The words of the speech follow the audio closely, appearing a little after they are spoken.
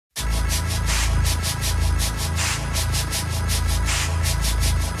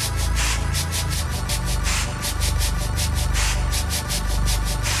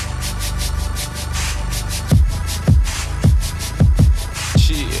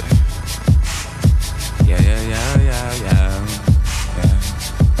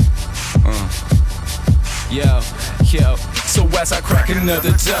as I crack another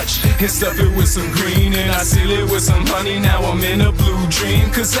Dutch and stuff it with some green, and I seal it with some honey, now I'm in a blue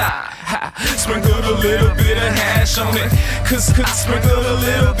dream. Cause I sprinkled a little bit of hash on it. Cause sprinkled a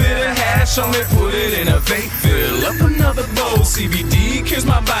little bit of hash on it. Put it in a vape, fill up another bowl. CBD kills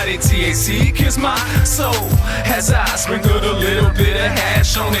my body, THC kills my soul. As I sprinkled a little bit of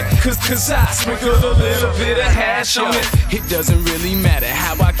hash on it. Cause I sprinkled a little bit of hash on it. It doesn't really matter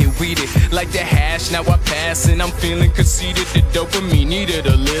how I get weeded. Like the hash, now I pass and I'm feeling conceited. The dopamine needed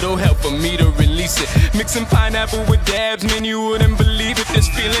a little help for me to release it. Mixing pineapple with dabs, man, you wouldn't believe it. This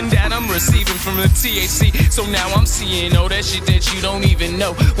feeling that I'm receiving from the THC. So now I'm seeing all that shit that you don't even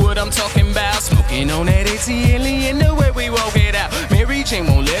know what I'm talking about. Smoking on that ATL in the way we walk it out. Mary Jane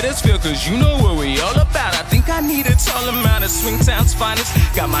won't let us feel, cause you know what we all about. I think I need a tall amount of Swingtown's finest.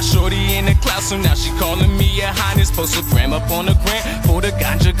 Got my shorty in the cloud, so now she calling me a highness. Post a gram up on the gram for the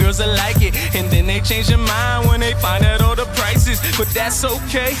ganja girls that like it, and then they change their mind when they find out all the prices. But that's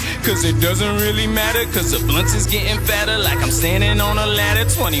okay, cause it doesn't really matter, cause the blunts is getting fatter. Like I'm standing on a ladder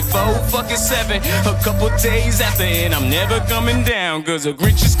 24/7. A couple days after, and I'm never coming down, cause a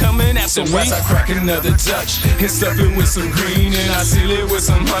Grinch is coming after me. So as I crack another Dutch and stuff it with some green, and I seal it with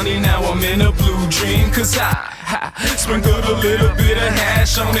some honey, now I'm in a blue dream. Cause I sprinkled a little bit of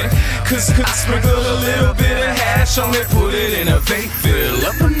hash on it. Cause sprinkled a little bit of hash on it. Put it in a vape, fill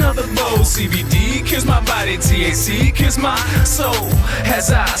up another bowl. CBD kills my body, THC kills my soul.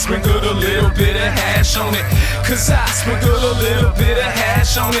 As I sprinkled a little bit of hash on it. Cause I sprinkled a little bit of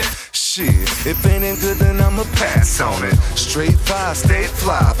hash on it. Shit, if it ain't good, then I'ma pass on it. Straight fire, stay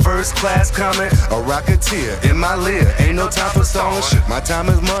fly, first class coming. A rocketeer in my leer, ain't no time for stalling shit. My time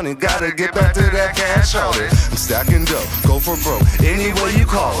is money, gotta get back to that cash on it. I'm stacking dough, go for broke, any way you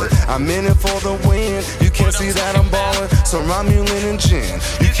call it. I'm in it for the win, you can't see that I'm ballin'. Some Romulan and gin,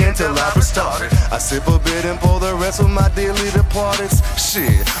 you can't tell I've started. I sip a bit and pour the rest with my dearly departed.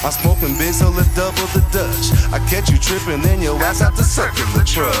 Shit, I'm smoking big, so let's double the Dutch. I catch you tripping, then your ass out the circular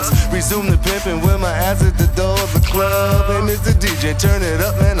trust. Resume the pimping with my ass at the door of the club. Hey, Mr. DJ, turn it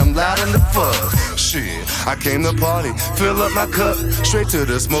up, man, I'm loud in the fuzz. Shit, I came to party, fill up my cup, straight to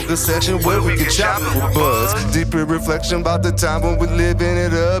the smoker section where we can chop it with buzz. Deeper reflection about the time when we living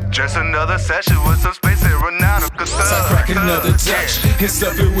it up. Just another session with some space aeronautica stuff. So I crack another Dutch and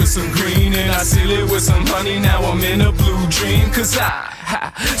stuff it with some green, and I seal it with some honey, now I'm in a blue dream. Cause I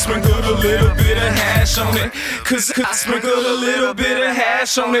sprinkled a little bit of hash on it. Cause I sprinkled a little bit of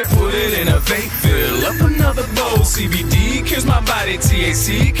hash on it. Put it in a vape, fill up another bowl. CBD kills my body,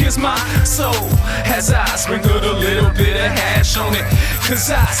 THC kills my soul. As I sprinkled a little bit of hash on it. Cause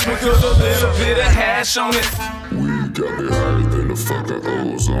I sprinkled a little bit of hash on it. Weed got me higher than the fucking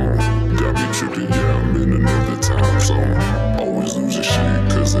ozone. Got me tripping, yeah, I'm in another time zone. Always losing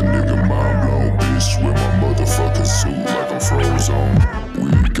shit, cause a nigga mind blown. Bitch with my motherfucking suit like I'm frozen.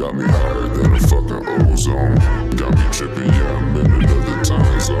 Weed got me higher than the fucking ozone. Got me tripping, yeah, I'm in another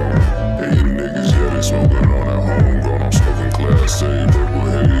time zone. Hey, you niggas, yeah, they smoking on that homegrown. I'm smoking Class A, purple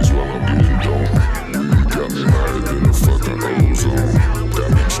haze while I'm getting dope. Weed got me higher than the fucking ozone. Got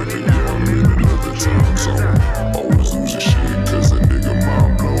me tripping, yeah, I'm in another time zone. Always losing shit, cause a nigga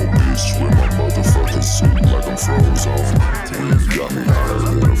mind blown. Bitch with my motherfucking suit like I'm frozen. Weed got me higher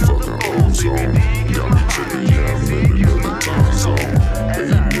than the fucking ozone. Got me tripping, yeah, I'm in another time zone. Hey,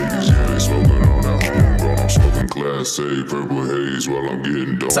 you niggas, yeah, they smoking on that homegrown. I'm smoking Class A, purple haze while I'm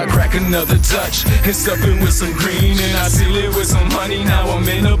getting dope. So I crack another Dutch and stuff it with some green, and I seal it with some honey, now I'm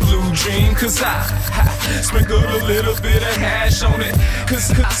in a blue dream. Cause I sprinkled a little bit of hash on it.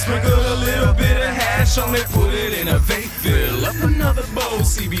 Cause I sprinkled a little bit of hash on it. Put it in a vape, fill up another bowl.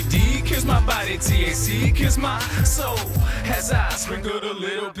 CBD kills my body, THC kills my soul. As I sprinkled a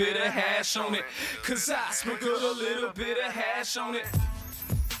little bit of hash on it. Cause I sprinkled a little bit of hash on it.